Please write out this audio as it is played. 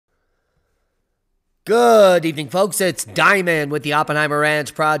Good evening, folks. It's Diamond with the Oppenheimer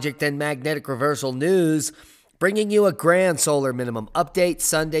Ranch Project and Magnetic Reversal News, bringing you a grand solar minimum update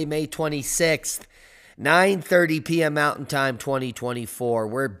Sunday, May 26th, 9:30 p.m. Mountain Time 2024.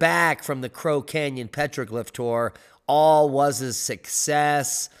 We're back from the Crow Canyon Petroglyph Tour. All was a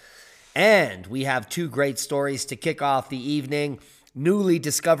success. And we have two great stories to kick off the evening. Newly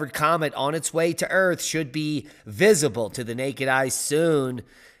discovered comet on its way to Earth should be visible to the naked eye soon.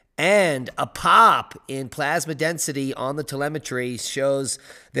 And a pop in plasma density on the telemetry shows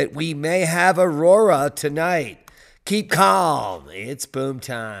that we may have aurora tonight. Keep calm. It's boom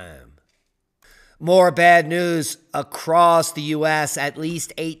time. More bad news across the U.S. At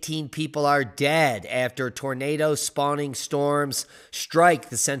least 18 people are dead after tornado-spawning storms strike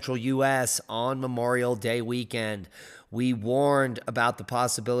the central U.S. on Memorial Day weekend. We warned about the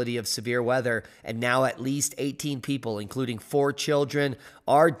possibility of severe weather, and now at least 18 people, including 4 children,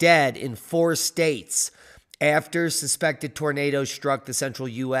 are dead in 4 states after suspected tornadoes struck the central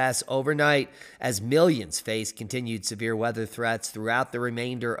U.S. overnight as millions face continued severe weather threats throughout the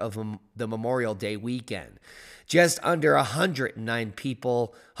remainder of the Memorial Day weekend. Just under 109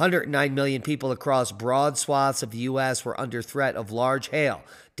 million people across broad swaths of the U.S. were under threat of large hail,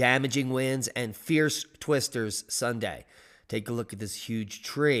 damaging winds, and fierce twisters Sunday. Take a look at this huge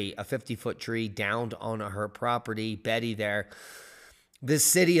tree, a 50-foot tree downed on her property, Betty there. The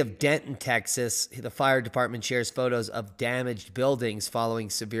city of Denton, Texas, the fire department shares photos of damaged buildings following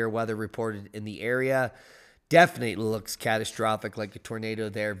severe weather reported in the area. Definitely looks catastrophic, like a tornado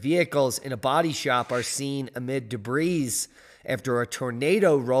there. Vehicles in a body shop are seen amid debris after a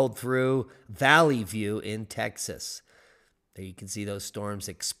tornado rolled through Valley View in Texas. There you can see those storms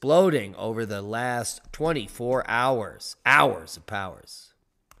exploding over the last 24 hours. Hours of powers.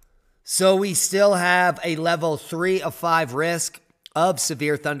 So we still have a level 3 of 5 risk of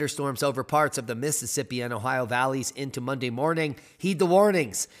severe thunderstorms over parts of the Mississippi and Ohio valleys into Monday morning. Heed the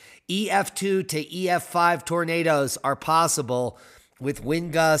warnings. EF2 to EF5 tornadoes are possible with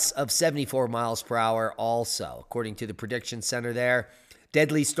wind gusts of 74 miles per hour also, according to the prediction center there.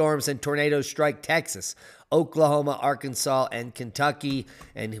 Deadly storms and tornadoes strike Texas, Oklahoma, Arkansas, and Kentucky.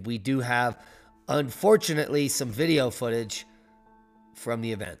 And we do have, unfortunately, some video footage from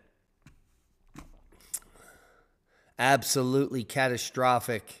the event. Absolutely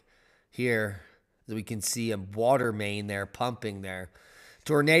catastrophic here. As we can see a water main there pumping there.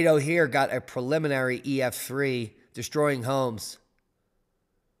 Tornado here got a preliminary EF3, destroying homes.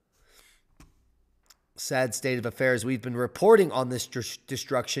 Sad state of affairs. We've been reporting on this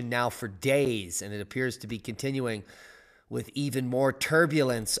destruction now for days, and it appears to be continuing with even more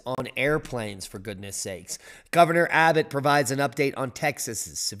turbulence on airplanes, for goodness sakes. Governor Abbott provides an update on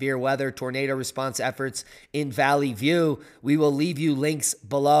Texas's severe weather tornado response efforts in Valley View. We will leave you links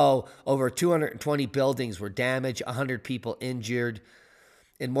below. Over 220 buildings were damaged, 100 people injured,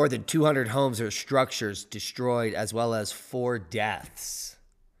 and more than 200 homes or structures destroyed, as well as 4 deaths.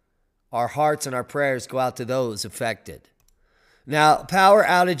 Our hearts and our prayers go out to those affected. Now, power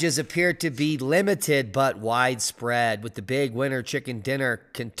outages appear to be limited but widespread, with the big winter chicken dinner.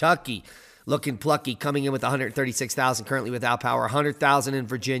 Kentucky looking plucky, coming in with 136,000 currently without power, 100,000 in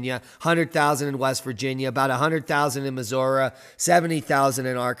Virginia, 100,000 in West Virginia, about 100,000 in Missouri, 70,000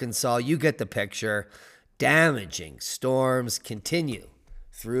 in Arkansas. You get the picture. Damaging storms continue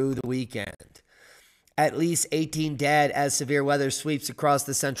through the weekend. At least 18 dead as severe weather sweeps across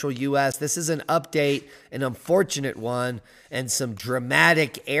the central U.S. This is an update, an unfortunate one, and some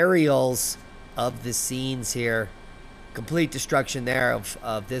dramatic aerials of the scenes here. Complete destruction there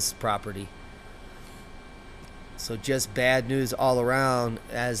of this property. So just bad news all around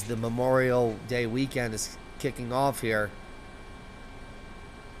as the Memorial Day weekend is kicking off here.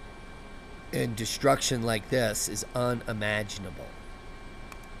 And destruction like this is unimaginable.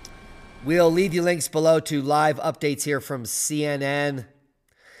 We'll leave you links below to live updates here from CNN.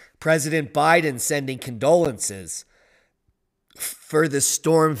 President Biden sending condolences for the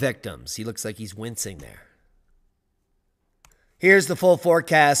storm victims. He looks like he's wincing there. Here's the full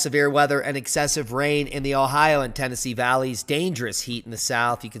forecast. Severe weather and excessive rain in the Ohio and Tennessee valleys. Dangerous heat in the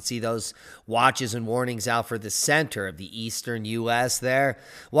south. You can see those watches and warnings out for the center of the eastern U.S. there.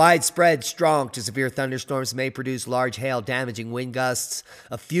 Widespread strong to severe thunderstorms may produce large hail, damaging wind gusts.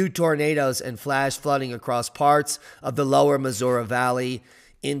 A few tornadoes and flash flooding across parts of the lower Missouri Valley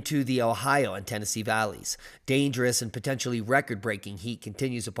into the Ohio and Tennessee valleys. Dangerous and potentially record-breaking heat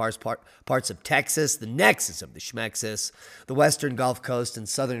continues across parts of Texas, the nexus of the Schmexis, the western Gulf Coast, and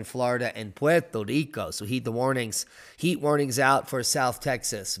southern Florida and Puerto Rico. So heed the warnings. Heat warnings out for South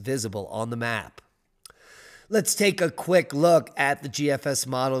Texas, visible on the map. Let's take a quick look at the GFS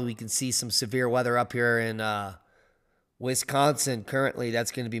model. We can see some severe weather up here in Wisconsin. Currently,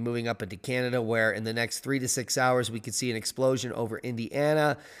 that's going to be moving up into Canada, where in the next 3 to 6 hours, we could see an explosion over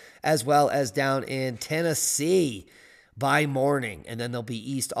Indiana, as well as down in Tennessee by morning. And then they'll be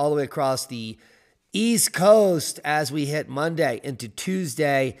east all the way across the East Coast as we hit Monday into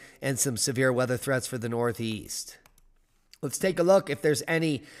Tuesday, and some severe weather threats for the Northeast. Let's take a look if there's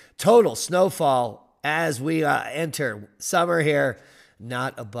any total snowfall as we enter summer here.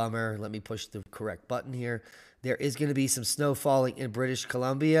 Not a bummer. Let me push the correct button here. There is going to be some snow falling in British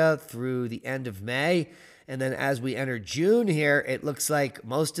Columbia through the end of May. And then as we enter June here, it looks like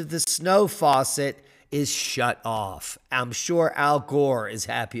most of the snow faucet is shut off. I'm sure Al Gore is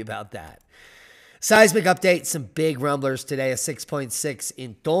happy about that. Seismic update, some big rumblers today, a 6.6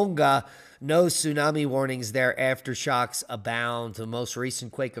 in Tonga. No tsunami warnings there. Aftershocks abound. The most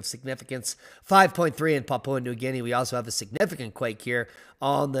recent quake of significance, 5.3 in Papua New Guinea. We also have a significant quake here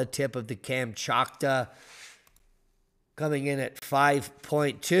on the tip of the Kamchatka, coming in at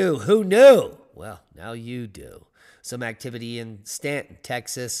 5.2. Who knew? Well, now you do. Some activity in Stanton,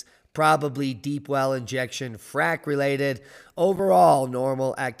 Texas. Probably deep well injection, frac related. Overall,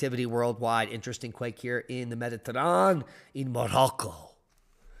 normal activity worldwide. Interesting quake here in the Mediterranean in Morocco.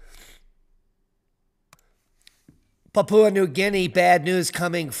 Papua New Guinea, bad news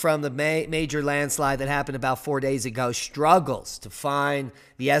coming from the major landslide that happened about 4 days ago. Struggles to find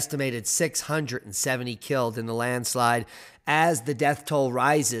the estimated 670 killed in the landslide as the death toll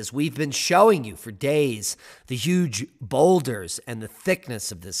rises. We've been showing you for days the huge boulders and the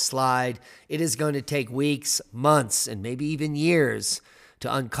thickness of this slide. It is going to take weeks, months, and maybe even years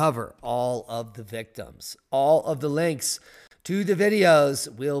to uncover all of the victims. All of the links to the videos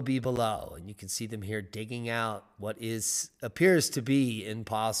will be below, and you can see them here digging out what appears to be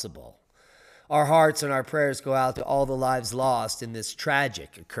impossible. Our hearts and our prayers go out to all the lives lost in this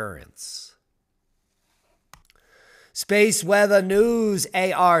tragic occurrence. Space weather news,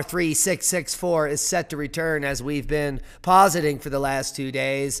 AR3664 is set to return as we've been positing for the last 2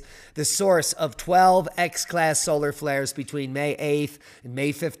 days. The source of 12 X-class solar flares between May 8th and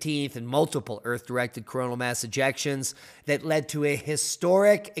May 15th, and multiple Earth-directed coronal mass ejections that led to a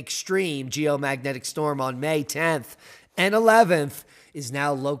historic extreme geomagnetic storm on May 10th and 11th is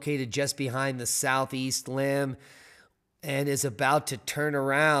now located just behind the southeast limb and is about to turn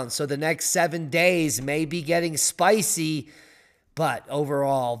around. So the next 7 days may be getting spicy, but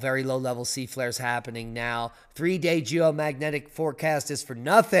overall, very low-level sea flares happening now. 3-day geomagnetic forecast is for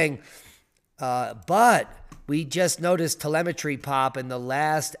nothing, but we just noticed telemetry pop in the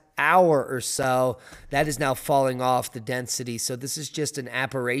last hour or so. That is now falling off the density. So this is just an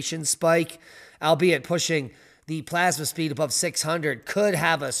aberration spike, albeit pushing the plasma speed above 600. Could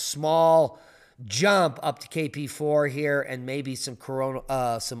have a small jump up to KP4 here, and maybe some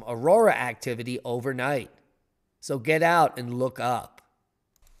aurora activity overnight. So get out and look up.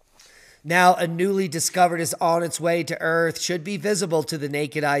 Now, a newly discovered is on its way to Earth, should be visible to the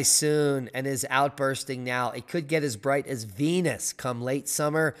naked eye soon, and is outbursting now. It could get as bright as Venus come late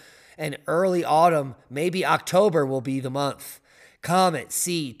summer and early autumn. Maybe October will be the month. Comet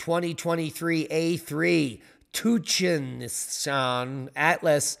C 2023A3 Tucson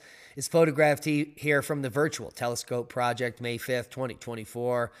Atlas is photographed here from the Virtual Telescope Project, May 5th,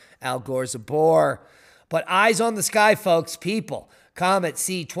 2024. Al Gore's aboard. But eyes on the sky, folks, people. Comet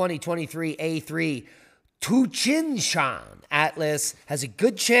C 2023A3 Tucson Atlas has a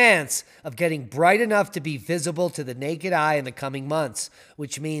good chance of getting bright enough to be visible to the naked eye in the coming months,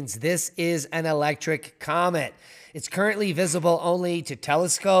 which means this is an electric comet. It's currently visible only to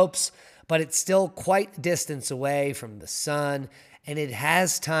telescopes, but it's still quite a distance away from the sun, and it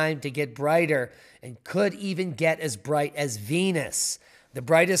has time to get brighter and could even get as bright as Venus, the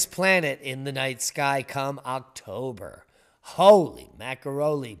brightest planet in the night sky come October. Holy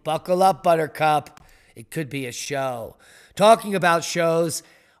macaroni. Buckle up, Buttercup. It could be a show. Talking about shows,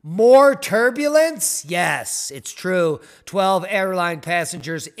 more turbulence? Yes, it's true. 12 airline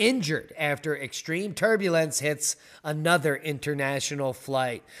passengers injured after extreme turbulence hits another international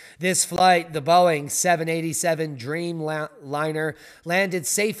flight. This flight, the Boeing 787 Dreamliner, landed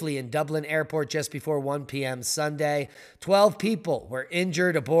safely in Dublin Airport just before 1 p.m. Sunday. 12 people were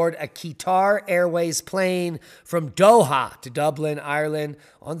injured aboard a Qatar Airways plane from Doha to Dublin, Ireland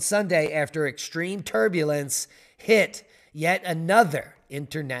on Sunday after extreme turbulence hit yet another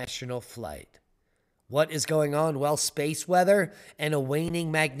international flight. What is going on? Well, space weather and a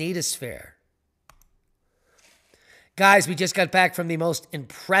waning magnetosphere. Guys, we just got back from the most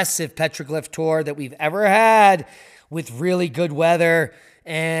impressive petroglyph tour that we've ever had with really good weather.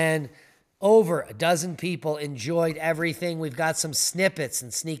 And Over a dozen people enjoyed everything. We've got some snippets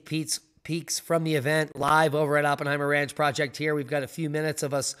and sneak peeks from the event live over at Oppenheimer Ranch Project here. We've got a few minutes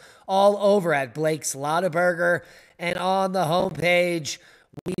of us all over at Blake's Lottaburger. And on the homepage,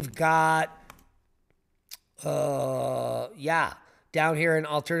 we've got, down here in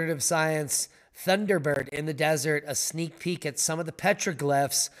Alternative Science, Thunderbird in the Desert, a sneak peek at some of the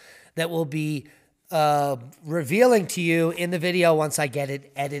petroglyphs that will be revealing to you in the video once I get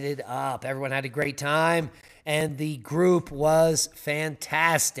it edited up. Everyone had a great time, and the group was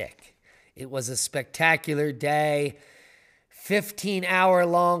fantastic. It was a spectacular day. 15-hour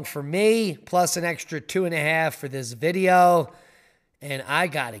long for me, plus an extra 2.5 for this video, and I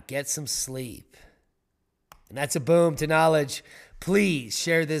gotta get some sleep. And that's a boom to knowledge. Please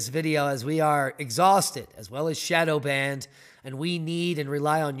share this video, as we are exhausted, as well as shadow banned, and we need and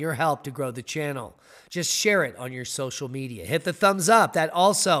rely on your help to grow the channel. Just share it on your social media. Hit the thumbs up. That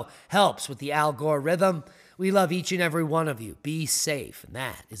also helps with the algorithm. We love each and every one of you. Be safe, and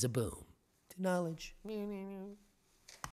that is a boom to knowledge.